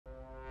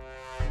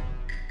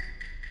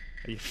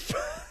Are you,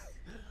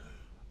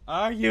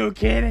 are you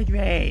kidding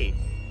me?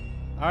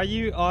 Are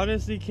you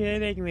honestly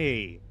kidding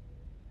me?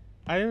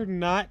 I do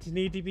not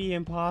need to be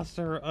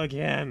imposter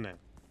again.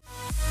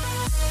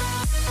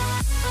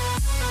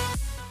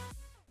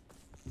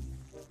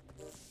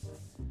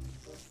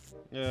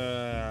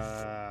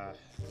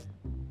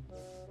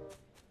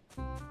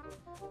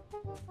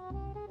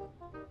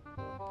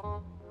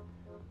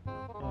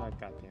 Oh,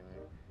 god damn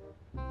it.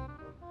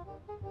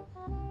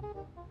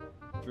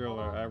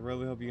 Driller, I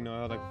really hope you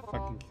know how to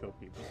fucking kill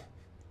people.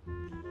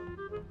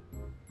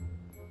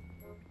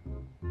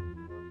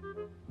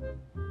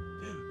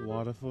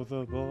 Water for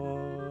the boys.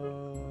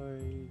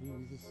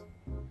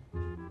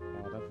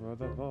 Water for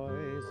the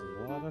boys.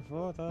 Water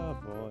for the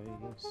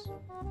boys.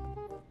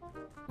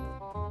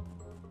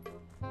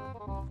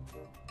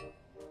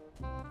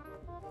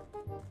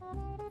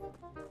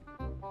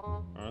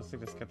 Honestly,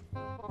 just get the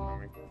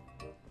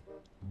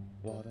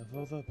water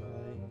for the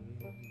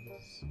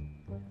boys.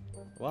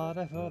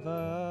 Water for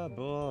the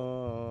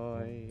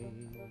boys.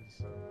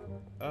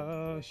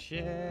 Oh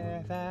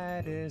shit,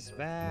 that is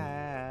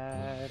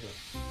bad.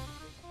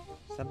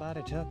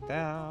 Somebody took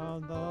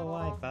down the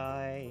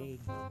Wi-Fi.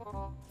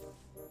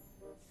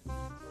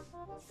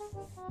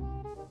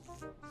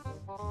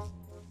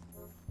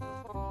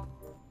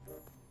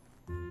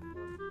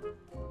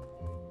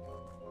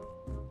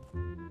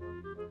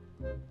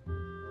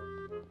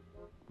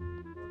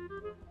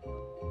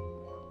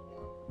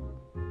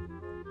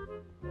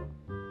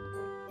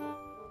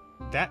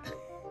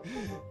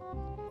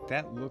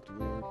 That looked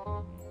weird.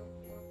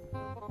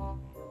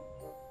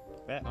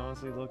 That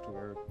honestly looked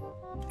weird.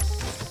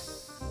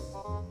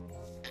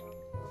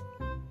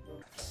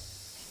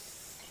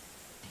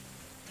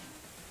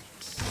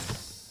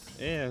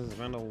 Yeah, it's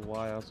been a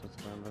while since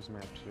I've been on this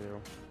map too.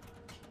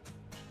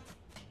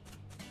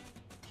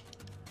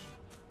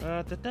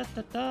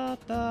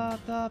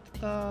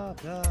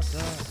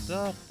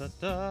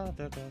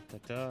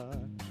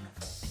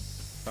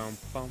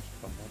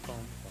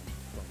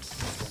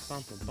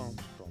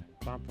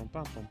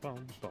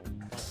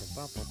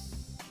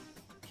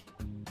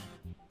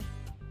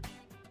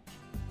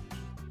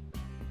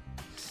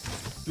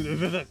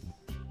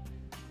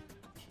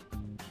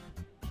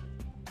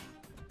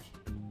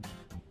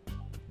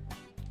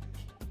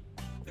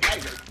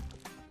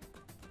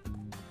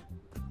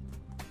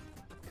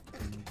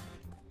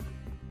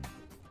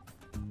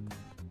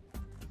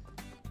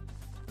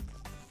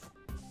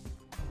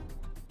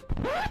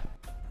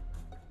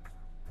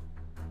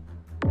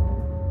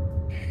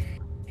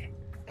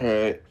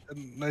 Alright.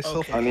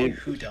 Myself, I need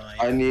who died?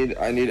 I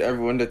need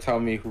everyone to tell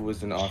me who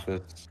was in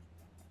office.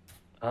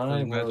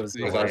 I Because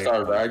I saw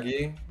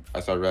Raggy. I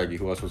saw Raggy.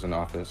 Who else was in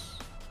office?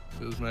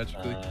 It was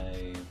magically.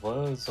 I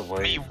was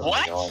away from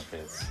what? the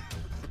office.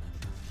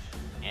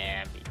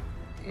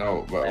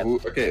 No, but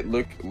who? Okay,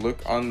 look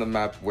on the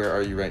map. Where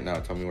are you right now?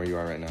 Tell me where you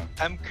are right now.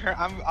 I'm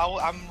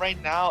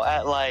right now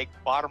at like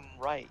bottom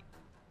right.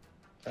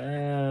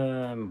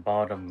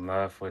 Bottom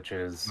left, which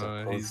is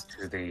No, close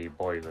to the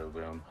boiler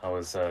room. I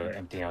was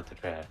emptying out the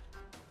trash.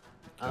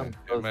 I'm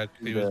Yeah,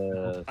 magically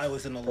was. I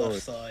was in the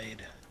left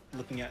side,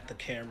 looking at the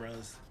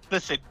cameras.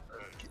 Listen,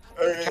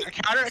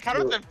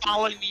 Counter's been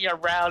following me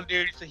around,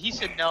 dude. So he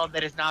should know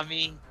that it's not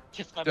me.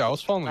 Kiss my Yeah, I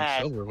was following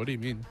flag. Silver. What do you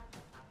mean?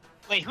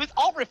 Wait, who's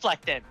alt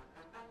reflecting?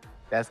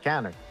 That's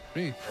counter.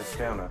 Me. That's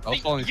counter. I was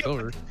following You-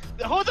 Silver.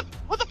 Who the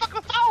fuck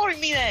was following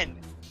me then?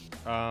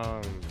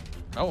 I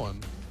won.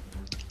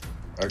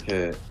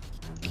 Okay,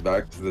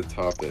 back to the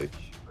topic.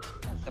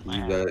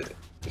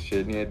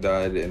 Shania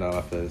died in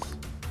office,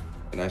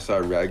 and I saw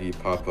Raggy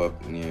pop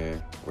up near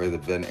where the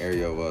vent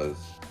area was.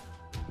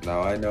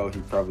 Now I know he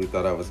probably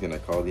thought I was gonna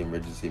call the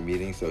emergency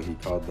meeting, so he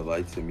called the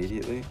lights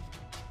immediately.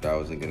 But I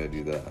wasn't gonna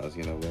do that. I was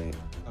gonna wait.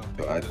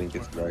 So I think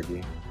it's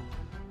Raggy.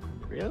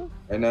 Really?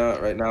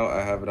 Right now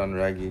I have it on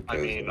Raggy. I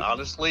mean,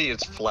 honestly,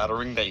 it's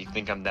flattering that you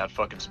think I'm that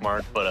fucking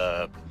smart,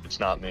 but it's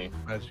not me.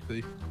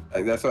 Magically.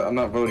 That's why I'm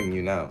not voting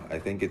you now. I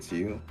think it's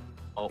you,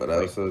 Oh, but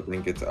I also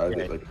think it's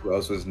either like who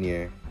else was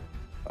near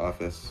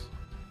office.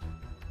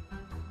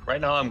 Right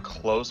now, I'm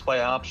close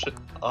by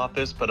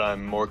office, but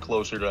I'm more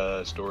closer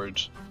to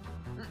storage.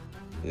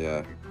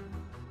 Yeah.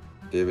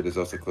 David is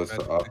also close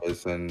to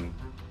office, and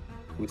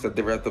who said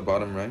they were at the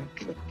bottom right?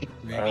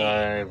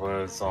 I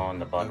was on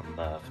the bottom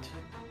left.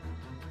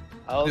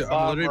 I was Dude, I'm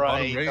bottom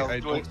literally bottom right. right. I was I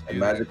doing-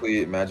 don't And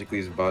see it.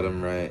 magically's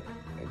bottom right.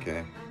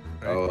 Okay.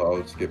 Right.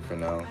 I'll skip for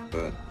now,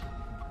 but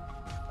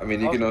I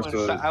mean you can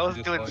also. I was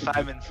Just doing like-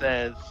 Simon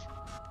Says.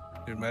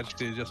 Dude,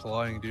 magically is just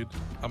lying, dude.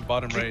 I'm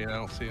bottom right and I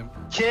don't see him.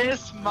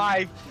 Kiss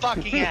my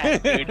fucking ass,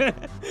 dude.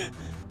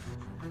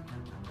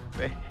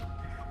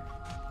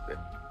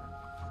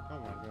 Oh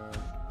my god.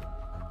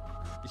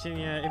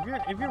 Shania,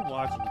 if you're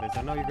watching this,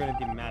 I know you're gonna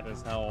be mad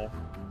as hell.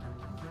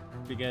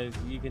 Because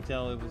you can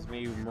tell it was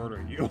me who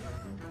murdered you.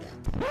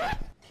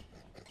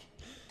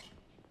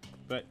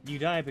 But you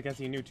died because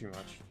you knew too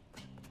much.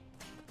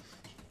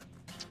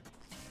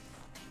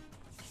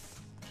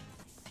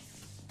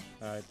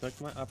 I took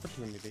my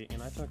opportunity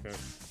and I took it.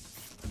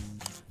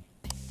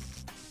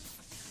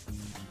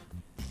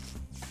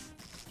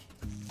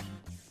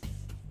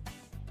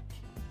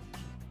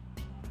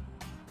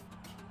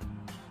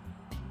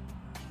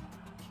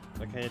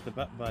 Okay, the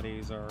butt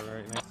buddies are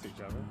right next to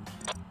each other.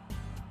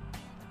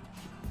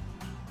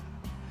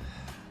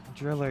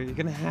 Driller, you're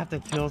gonna have to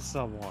kill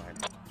someone.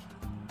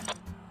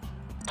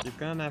 You're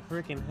gonna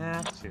freaking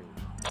have to.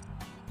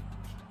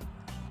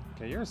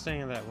 Okay, you're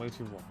saying that way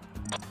too long.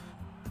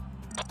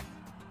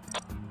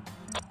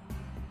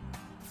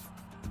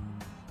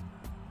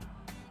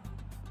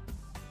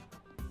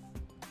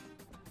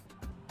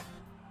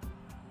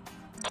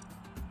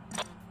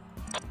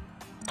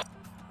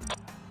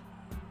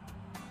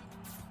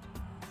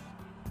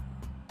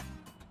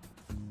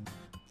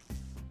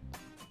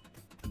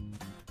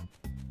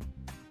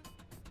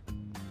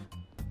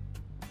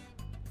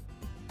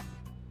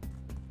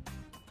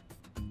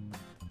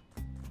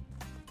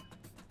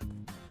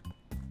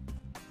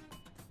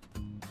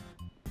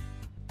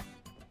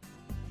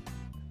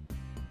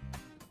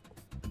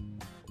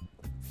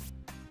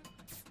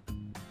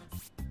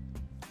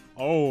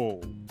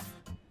 Oh.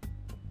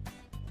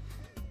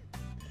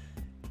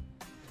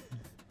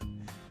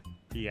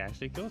 He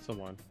actually killed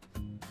someone.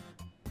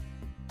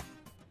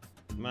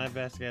 My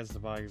best guess the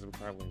bodies are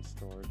probably in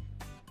storage.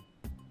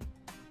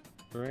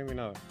 But maybe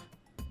not.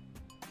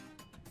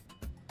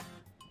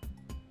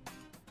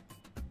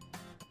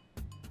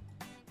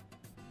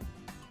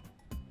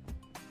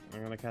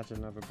 I'm gonna catch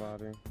another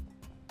body.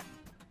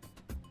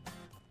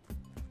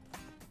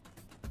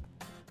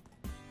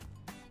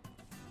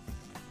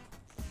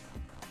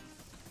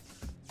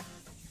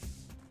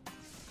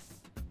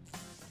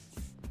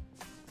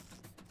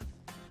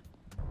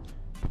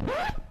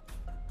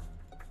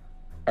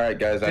 Alright,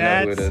 guys, I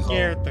know who it That is.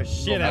 scared the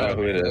shit I out know of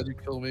who me. it is. Why'd you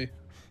kill me?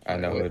 I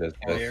know who it is.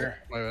 Where?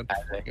 My bad.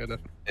 Yeah, definitely.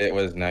 It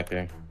was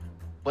Necker.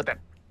 What the?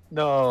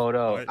 No,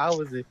 no. What? I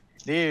was.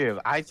 Dude,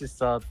 I just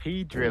saw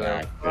P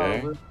Driller.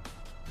 Okay. With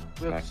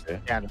Okay.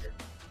 Canada.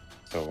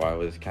 So why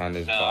was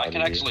Connor's No, body? I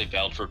can actually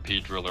vouch for P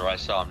Driller. I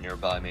saw him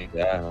nearby me.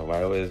 Yeah,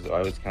 why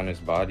was Connor's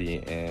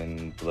body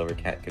in the lower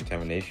cat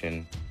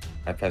contamination?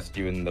 I passed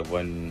you in the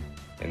one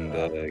in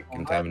the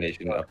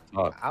contamination up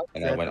top,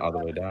 and I went all the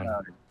way down.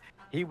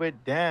 He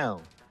went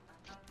down.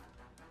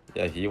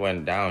 Yeah, he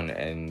went down,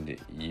 and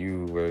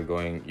you were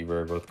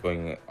both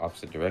going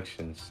opposite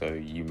directions. So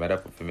you met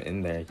up with him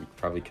in there. He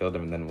probably killed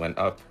him and then went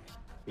up.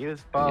 He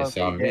was And you following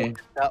saw me.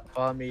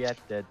 following me at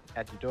the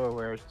door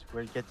where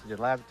you get to the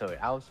laboratory.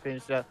 I was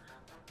finished up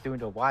doing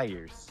the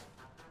wires.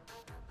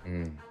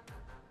 Mm.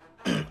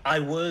 I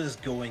was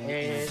going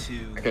And-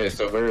 into. Okay,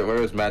 so where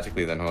was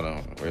Magically then? Hold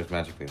on, where's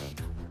Magically then?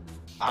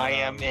 I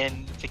am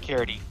in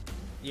security.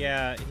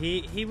 Yeah,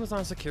 he was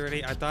on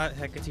security. I thought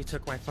Hecate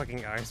took my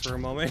fucking eyes for a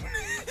moment.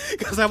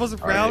 Because I was Oh,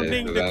 yeah,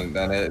 rounding so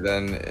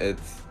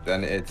the...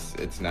 then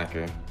it's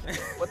Necker.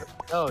 What the?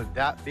 No,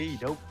 not me.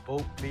 Don't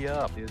poke me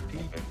up. It's P.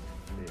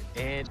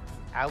 And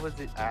I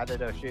don't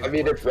know. Shit. I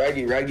mean, if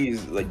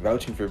Raggy's like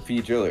vouching for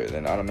P Driller,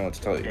 then I don't know what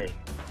to tell you. Okay.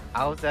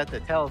 I was at the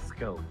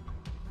telescope.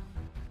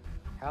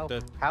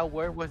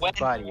 Where was the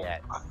body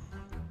at?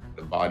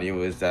 The body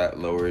was at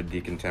lower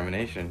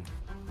decontamination.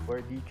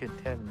 Where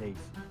decontamination?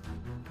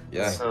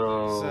 Yeah.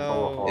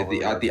 So- At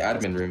the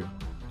admin room.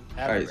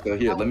 All right, so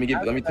here, let me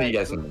tell you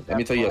guys something. Let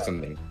me tell you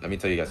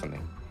guys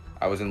something.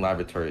 I was in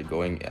laboratory,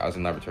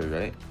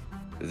 right?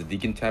 There's a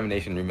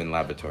decontamination room in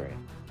laboratory.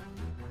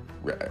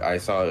 I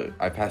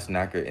passed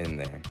Knacker in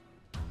there.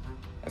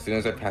 As soon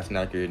as I pass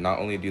Knacker, not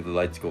only do the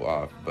lights go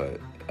off,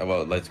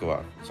 lights go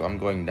off. So I'm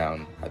going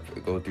down. I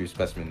go through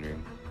specimen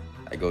room.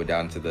 I go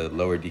down to the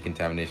lower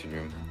decontamination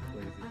room.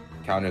 Where is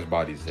it? Counter's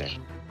body's there.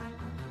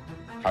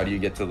 How do you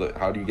get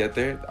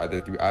there? Either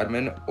through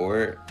admin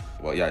or,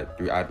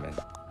 through admin.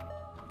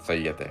 That's how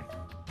you get there.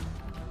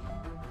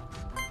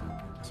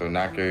 So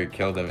Knacker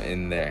killed him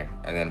in there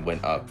and then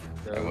went up.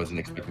 I wasn't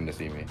expecting to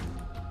see me.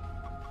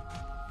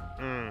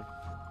 Mm.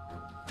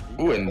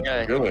 Ooh, and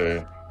Okay.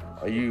 Driller,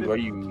 are you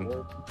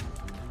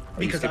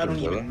Because I skipping don't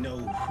Driller? even know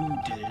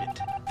who did it.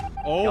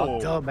 Oh,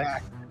 Y'all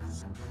dumbass.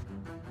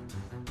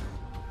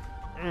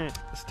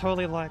 It's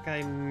totally like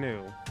I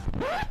knew.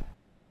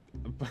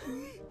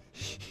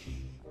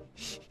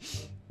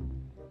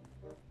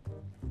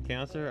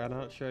 Counselor, I'm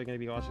not sure I'm gonna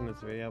be watching this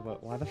video,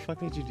 but why the fuck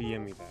did you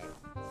DM me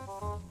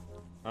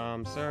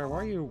that? Sir, why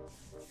are you...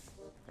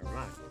 Never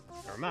mind.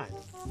 Never mind.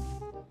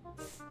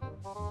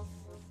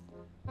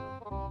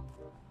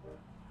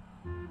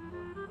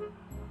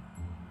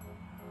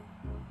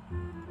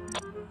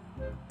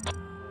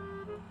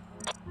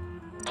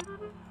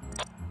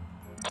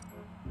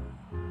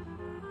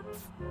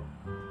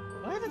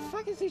 Why the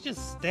fuck is he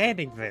just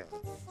standing there?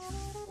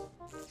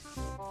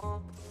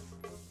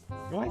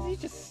 Why is he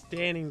just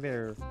standing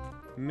there,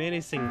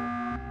 menacing?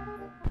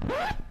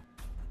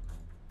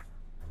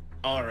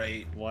 All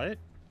right, What?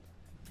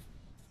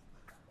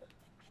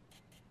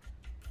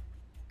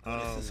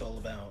 what is this all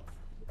about?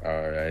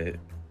 All right.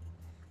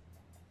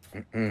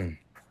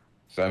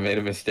 So I made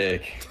a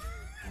mistake.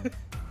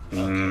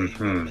 Okay,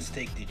 what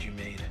mistake did you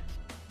make?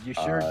 You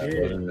sure It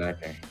did. wasn't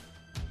Knacker.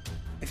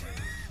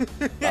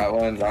 that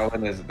one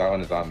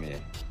is on me.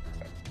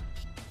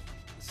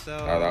 So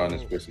That one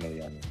is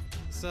personally on me.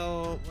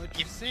 So what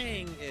you're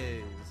saying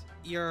is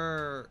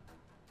you're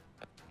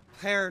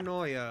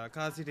paranoia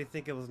caused you to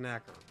think it was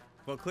Knacker.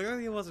 But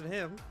clearly it wasn't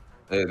him.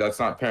 That's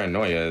not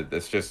paranoia.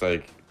 That's just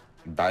like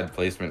bad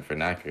placement for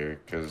Knacker.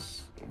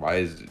 Because why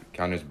is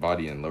Counter's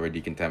body in lower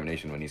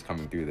decontamination when he's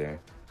coming through there?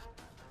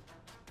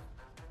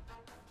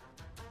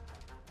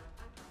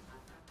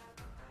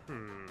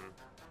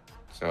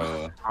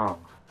 So, Oh.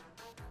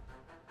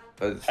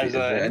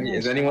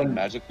 is anyone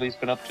magically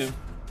been up to?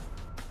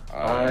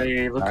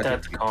 I looked at the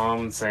Magically.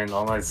 comms and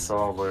all I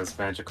saw was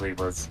magically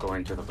was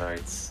going to the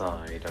right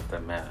side of the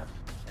map.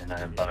 And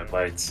then by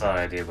right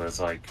side, it was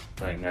like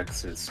right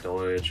next to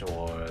storage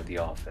or the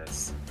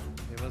office.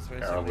 It was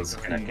I was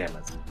basically gonna going,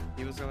 get it.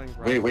 he was going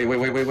right.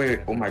 Wait.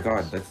 Oh my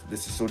god,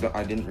 this is so dumb.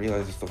 I didn't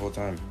realize this the whole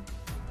time.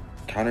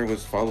 Counter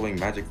was following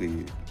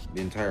magically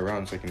the entire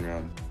round, second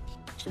round.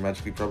 So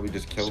magically probably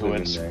just killed So him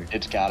in it's there.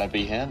 it's gotta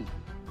be him.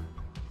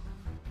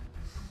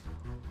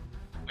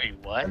 Wait,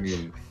 what? I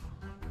mean,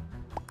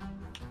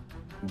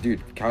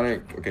 dude,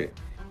 Counter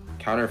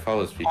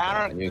follows people,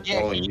 Counter, and he was yeah,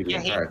 following you the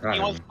entire he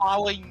was time.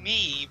 following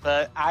me,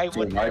 but I So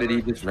would. why did he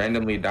never- just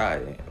randomly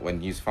die when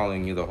he's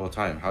following you the whole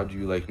time? How'd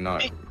you like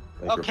not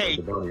like Okay,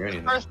 report the body or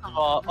anything? First of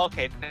all,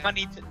 okay, now I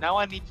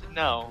need to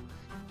know,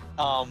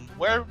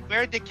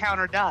 where did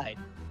Counter die?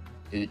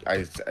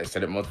 I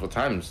said it multiple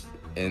times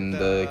in the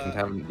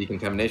The-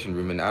 decontamination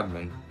room in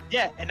admin.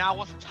 Yeah, and I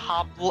was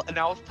top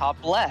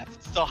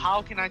left. So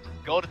how can I just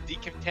go to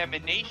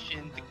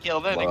decontamination to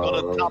kill them and go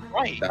to Well, the top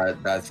right?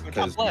 That's Or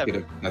because top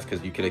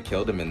you could have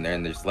killed him in there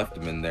and just left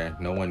him in there.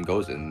 No one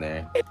goes in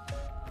there.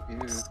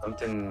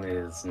 Something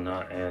is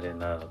not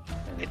adding up.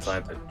 And it's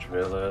either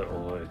Driller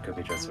or it could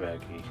be just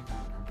Raggy.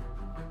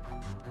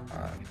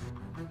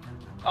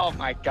 Oh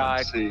my god,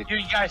 Let's see.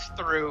 you guys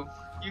threw.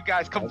 You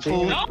guys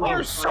completely. Y'all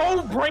are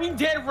so brain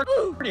dead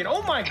retarded.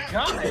 Oh my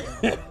god.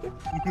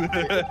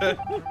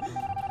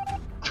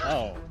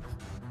 Oh.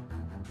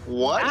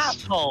 What?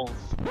 assholes.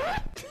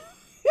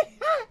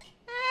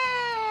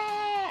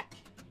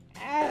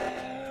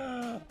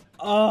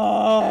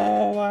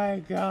 Oh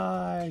my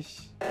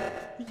gosh.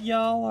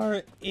 Y'all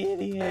are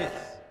idiots.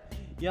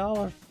 Y'all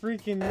are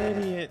freaking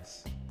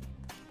idiots.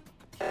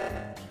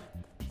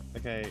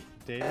 Okay,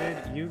 David,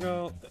 you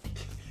go.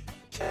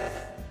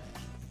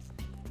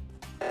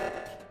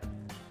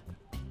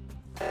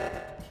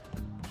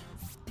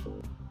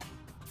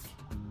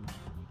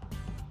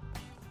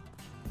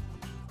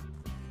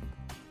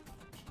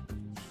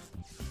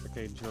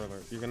 Okay, Driller,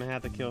 you're gonna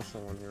have to kill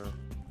someone here.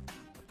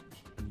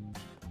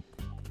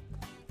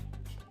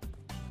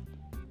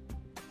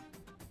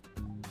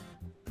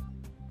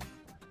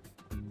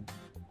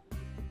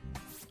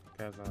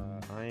 Because,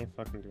 I ain't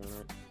fucking doing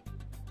it.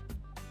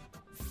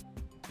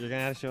 You're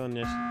gonna have to show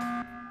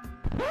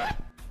initiative.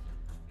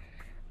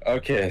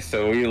 Okay,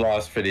 so we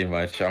lost pretty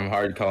much. I'm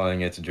hard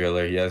calling it's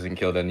Driller. He hasn't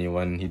killed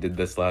anyone. He did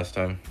this last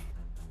time.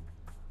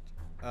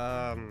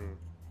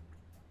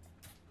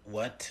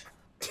 What?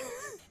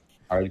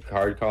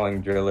 Hard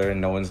calling Driller.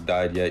 No one's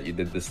died yet. You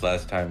did this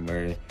last time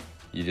where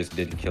you just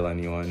didn't kill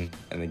anyone,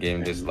 and the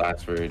game just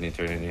lasts for an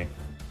eternity.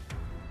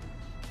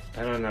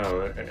 I don't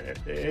know.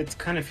 It's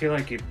kind of feel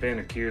like you've been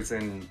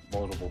accusing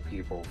multiple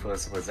people.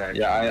 First was that.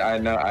 Yeah, I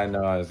know.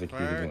 I was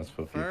accusing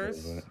multiple people.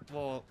 First, But...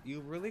 well,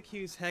 you really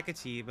accused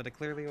Hecate, but it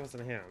clearly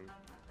wasn't him.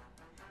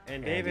 And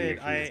And David,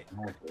 you I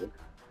accused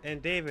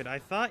Maggie.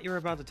 thought you were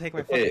about to take my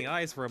Okay. fucking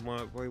eyes for a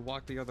moment,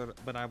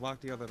 but I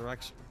walked the other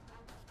direction.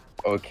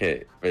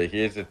 Okay, but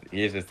here's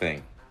the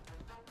thing.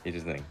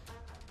 The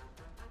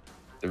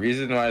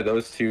reason why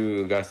those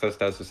two got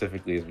sussed out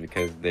specifically is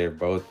because they're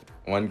both,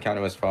 one kind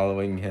of was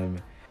following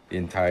him the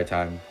entire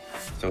time,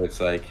 so it's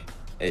like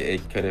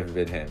it could have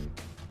been him,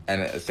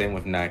 and same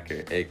with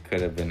Knacker, it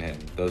could have been him.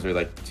 Those are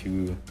like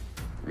two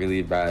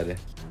really bad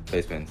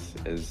placements.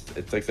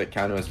 It's like that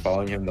counter was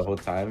following him the whole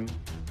time,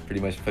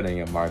 pretty much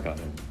putting a mark on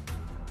him.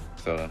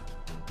 So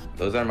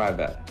those are my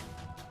bad.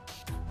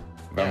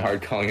 But I'm Yeah.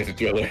 hard calling it a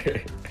Driller.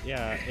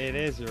 Yeah, it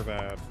is your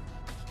bad.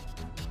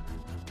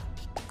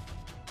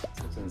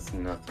 There's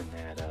nothing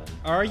that.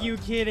 Are you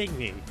kidding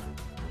me?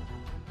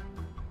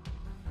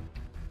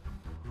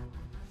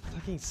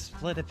 Fucking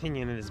split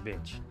opinion in this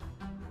bitch.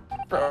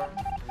 Bro.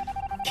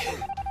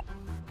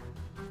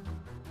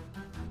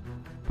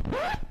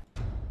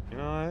 You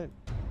know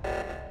what?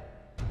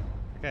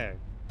 Okay.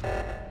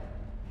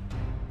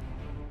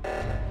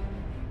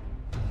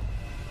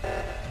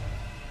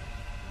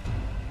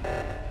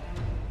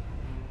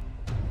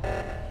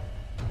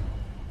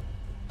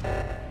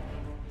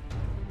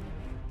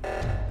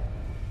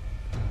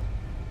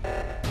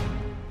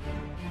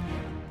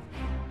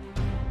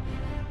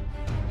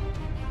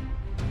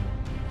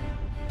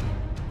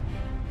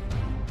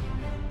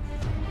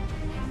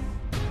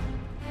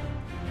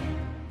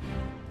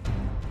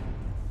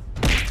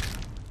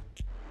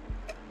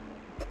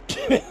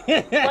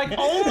 Like,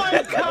 oh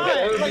my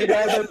god. Like,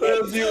 I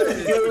told you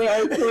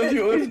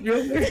it was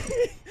Driller.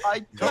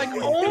 I Like, told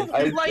you. oh,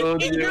 I like,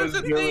 told and you here's the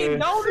it was thing. good.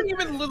 Y'all didn't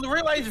even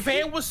realize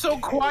Van was so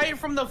quiet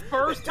from the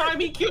first time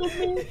he killed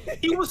me.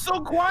 He was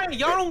so quiet.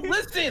 Y'all don't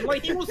listen.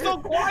 Like, he was so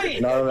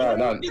quiet.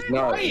 No, He's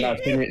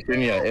quiet.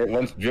 Senior.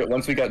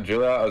 Once we got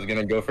Drill out, I was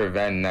gonna go for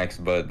Van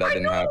next, but that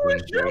didn't happen.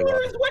 It's Driller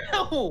as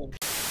well.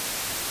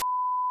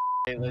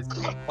 Hey, let's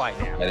be quiet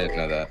now. I didn't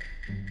know that.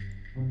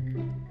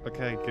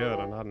 Okay, good.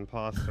 I'm not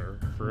imposter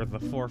for the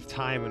 4th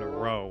time in a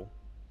row.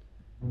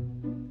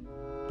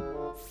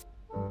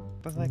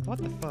 But like, what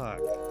the fuck?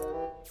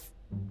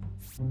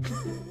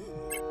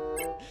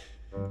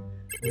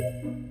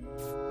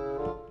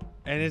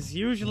 And it's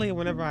usually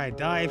whenever I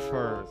die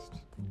first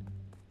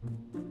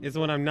is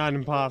when I'm not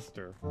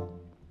imposter.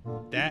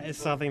 That is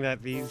something that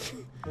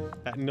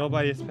that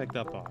nobody has picked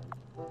up on.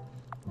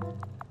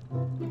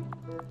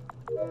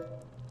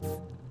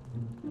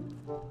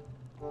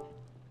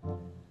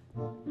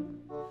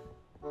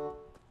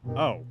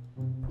 Oh.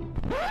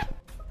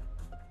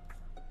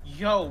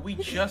 Yo, we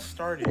just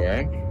started.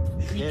 Where?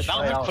 Yeah, That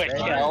was a quick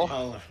kill.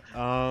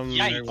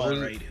 Yikes.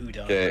 Alright, who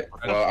done? Okay.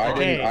 Well,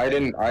 Okay. I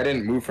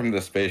didn't move from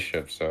the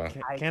spaceship, so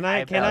Can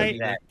I I Can I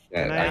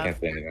can't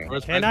say anything.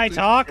 Where's can I Magically?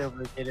 talk?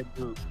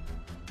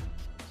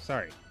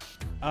 Sorry.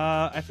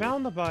 I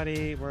found the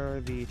body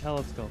where the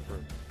telescope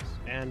room is.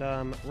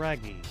 And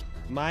Raggy,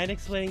 mind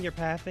explaining your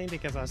pathing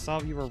because I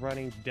saw you were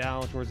running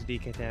down towards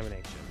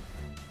decontamination.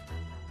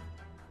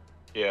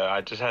 Yeah,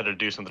 I just had to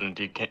do something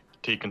in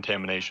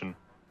decontamination.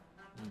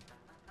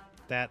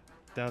 That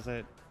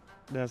doesn't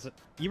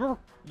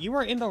you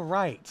were in the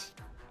right.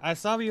 I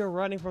saw you were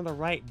running from the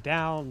right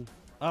down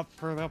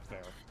further up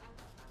there.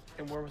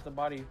 And where was the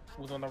body?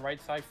 Was on the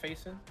right side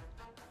facing?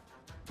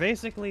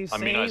 Basically, I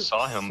mean, I same-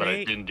 saw him, but I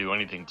same- didn't do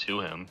anything to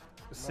him.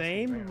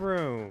 Same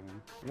room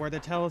where the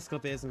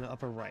telescope is in the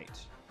upper right.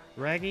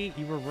 Raggy,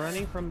 you were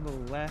running from the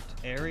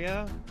left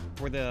area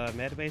where the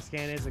medbay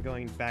scan is and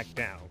going back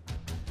down.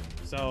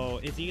 So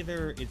it's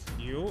either it's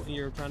you and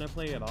you're trying to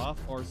play it off,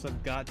 or some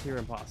god tier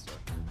imposter.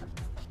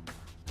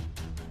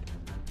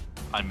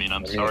 I mean,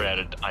 I'm sorry,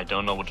 I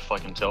don't know what to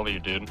fucking tell you,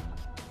 dude.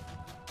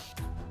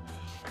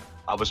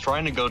 I was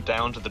trying to go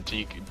down to the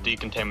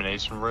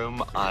decontamination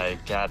room. I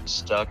got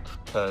stuck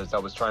because I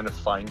was trying to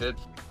find it.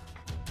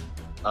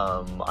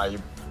 I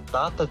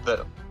thought that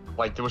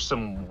there was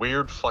some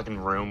weird fucking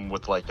room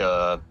with like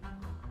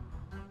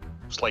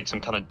just like some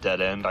kind of dead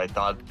end. I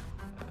thought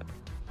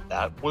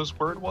that was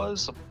where it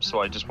was, so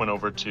I just went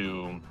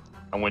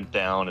I went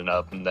down and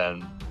up, and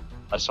then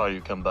I saw you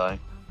come by.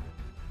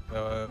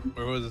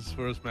 Where was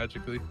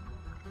Magically?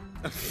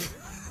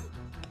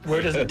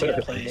 Where does it take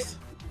place?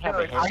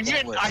 Are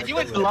you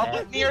in love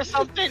with me or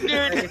something,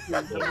 dude?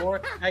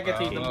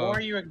 The more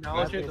you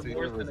acknowledge it, the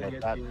more it's gonna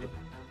get you.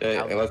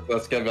 Hey,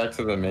 let's get back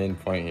to the main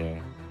point here.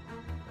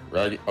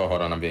 Raggy, oh,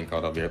 hold on, I'm being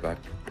called. I'll be right back.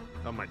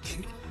 Oh my.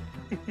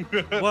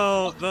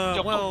 Well,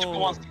 Yo,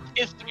 wants to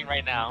kiss me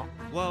right now.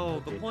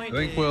 well, the point I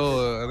think is,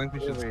 I think we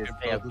should Really, skip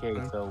it's all this AFK,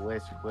 then. so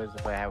where's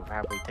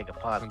how we take a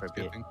pause for a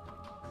bit. Skipping.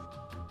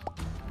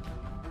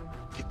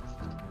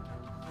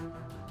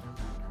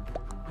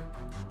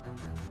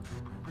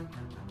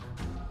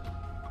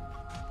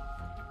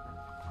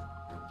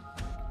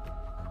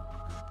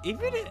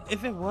 even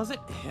if it wasn't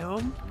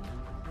him,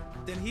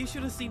 then he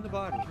should have seen the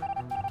body.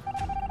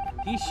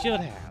 He should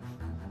have.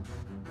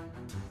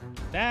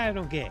 That I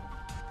don't get.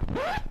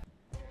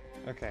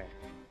 Okay.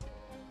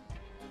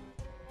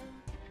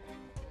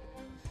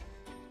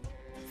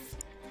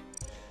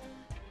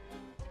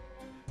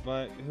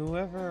 But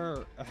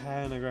whoever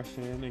had an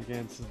aggression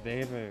against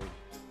David,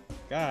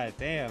 god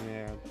damn,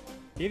 man.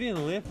 He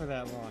didn't live for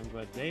that long,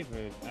 but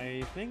David,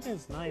 I think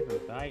it's not even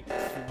died too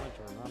much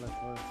or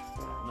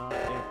not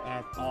if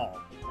at all.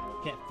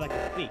 Can't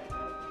fucking speak.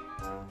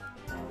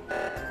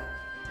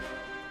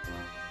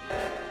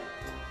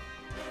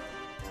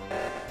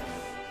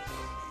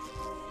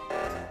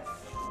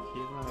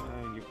 He's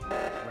not, you,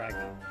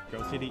 Ragnar,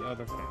 go to the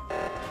other thing.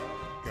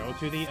 Go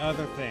to the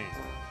other thing.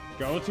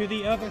 Go to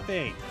the other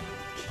thing.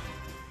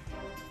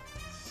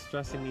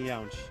 Stressing me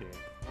out and shit.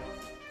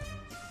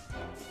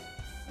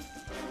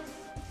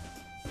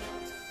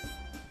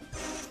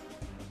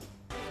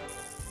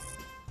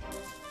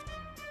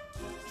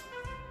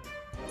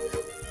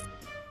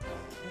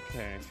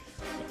 Okay.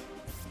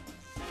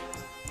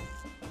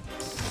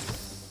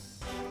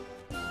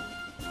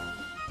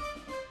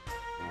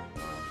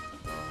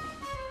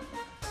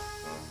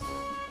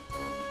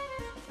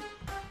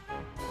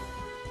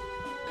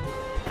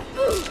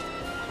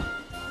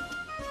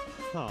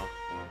 Huh.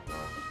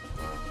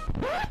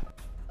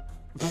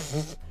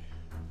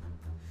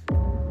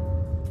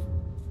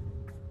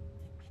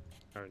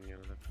 Alright, yeah,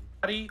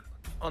 Body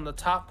on the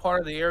top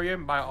part of the area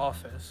in my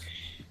office.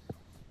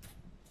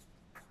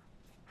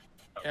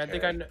 And I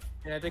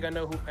think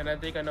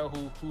I know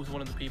who's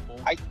one of the people.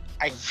 I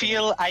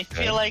feel like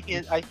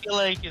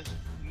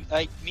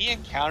me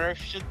and Counter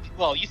should be,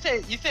 well, you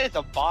said it's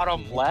a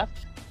bottom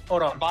left,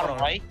 Hold on, bottom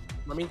hold on. right.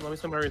 Let me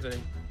sum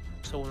everything.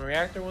 So when the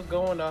reactor was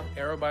going up,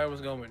 everybody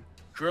was going.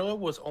 Driller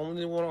was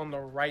only the one on the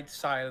right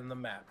side of the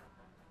map.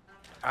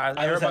 I was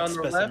Everybody at on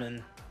the left.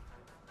 Specimen.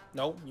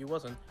 No, you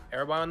wasn't.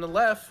 Everybody on the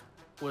left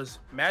was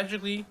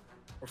magically,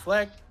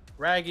 reflect,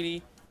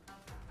 raggedy,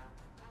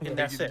 and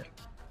that's it.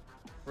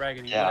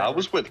 Raggedy. Yeah, I whatever.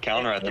 was with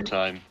Counter at the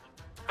time.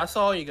 I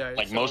saw you guys.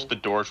 Like so most of the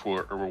doors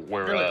were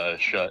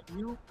shut.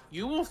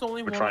 you was the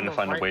only We're one. trying to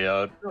find a way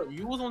out.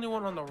 You was the only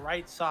one on the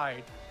right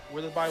side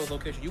where the body was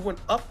location. You went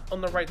up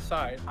on the right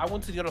side. I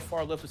went to the other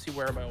far left to see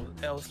where everybody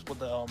else with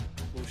the little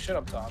shit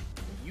up top.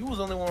 You was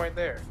the only one right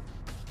there.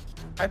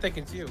 I think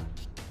it's you.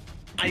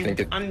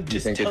 I'm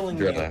just telling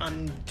you,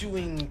 I'm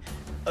doing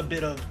a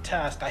bit of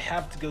task. I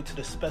have to go to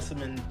the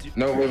specimen.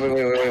 No,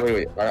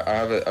 wait. I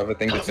have a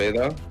thing to say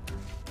though.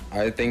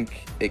 I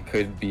think it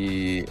could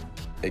be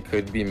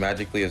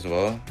magically as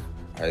well.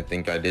 I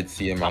think I did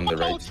see him on the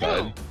right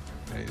side.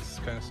 Hey, it's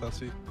kind of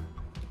sussy.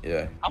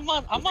 Yeah. I'm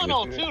on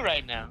O2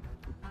 right now.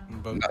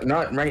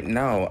 Not right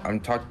now. I'm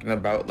talking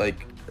about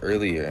like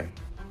earlier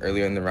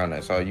in the round. I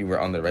saw you were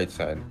on the right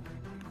side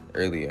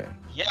earlier.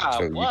 Yeah,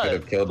 so you could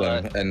have killed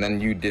him, and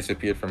then you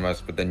disappeared from us,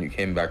 but then you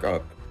came back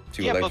up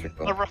to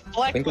electrical. But the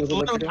reflect was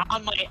literally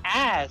on my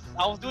ass.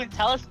 I was doing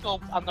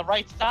telescope on the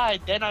right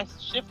side, then I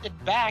shifted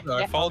back. No,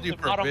 I followed you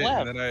for a bit,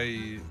 left. and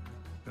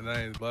then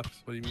I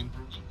left. What do you mean?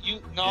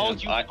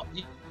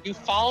 You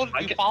followed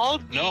me.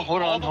 No,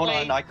 hold on.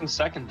 Way. I can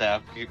second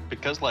that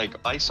because like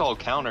I saw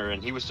Counter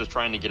and he was just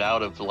trying to get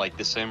out of like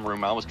the same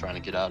room I was trying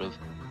to get out of.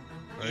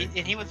 Right.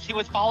 And he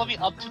was following me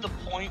up to the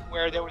point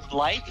where there was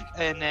light,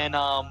 and then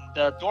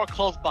the door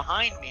closed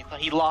behind me, so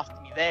he lost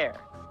me there.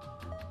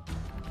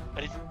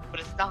 But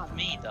it's not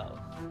me though.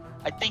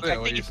 I think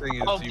What you're it's saying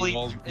probably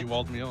is you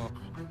walled me off.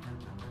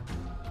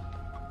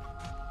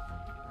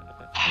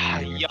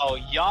 Yo,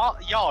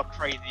 y'all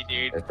crazy,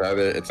 dude.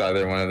 It's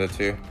either one of the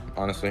two,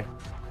 honestly.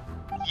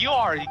 You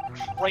are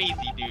crazy,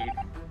 dude.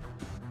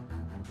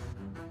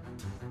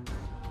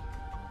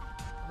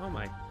 Oh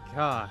my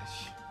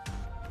gosh.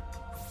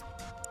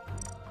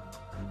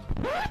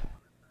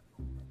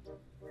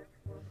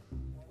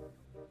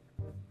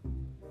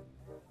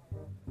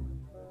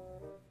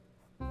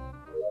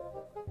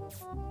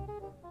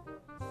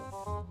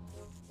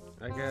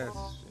 I guess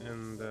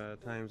in the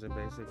times of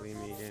basically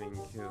me getting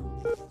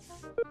killed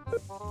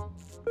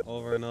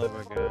over and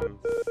over again,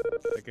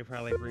 I could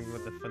probably bring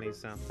with the funny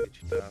sound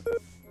footage stuff.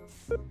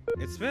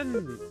 It's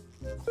been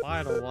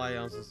quite a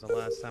while since the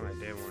last time I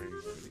did one of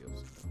these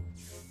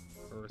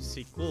videos, or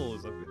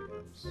sequels of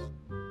videos.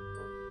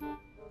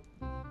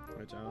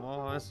 Which, in all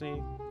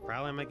honesty,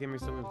 probably might give me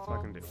something to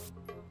fucking do.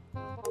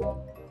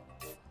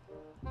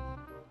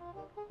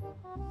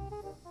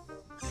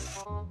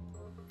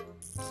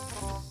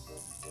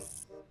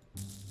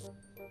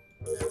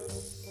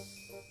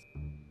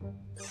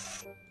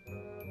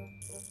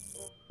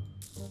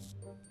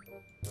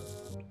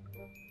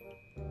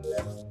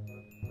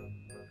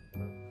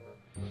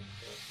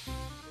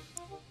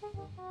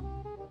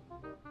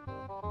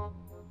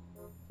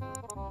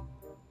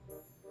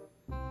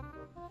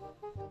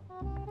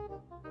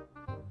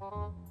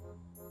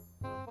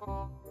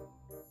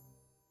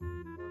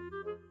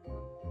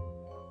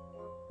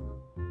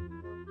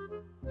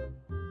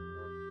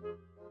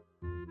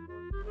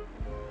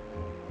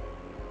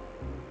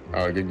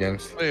 Oh, good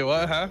games. Wait,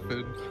 what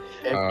happened?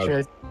 Never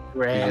trust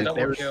Brad. double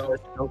Never kill.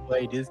 trust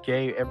nobody this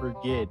game ever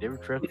again. Never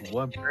trust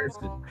one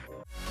person.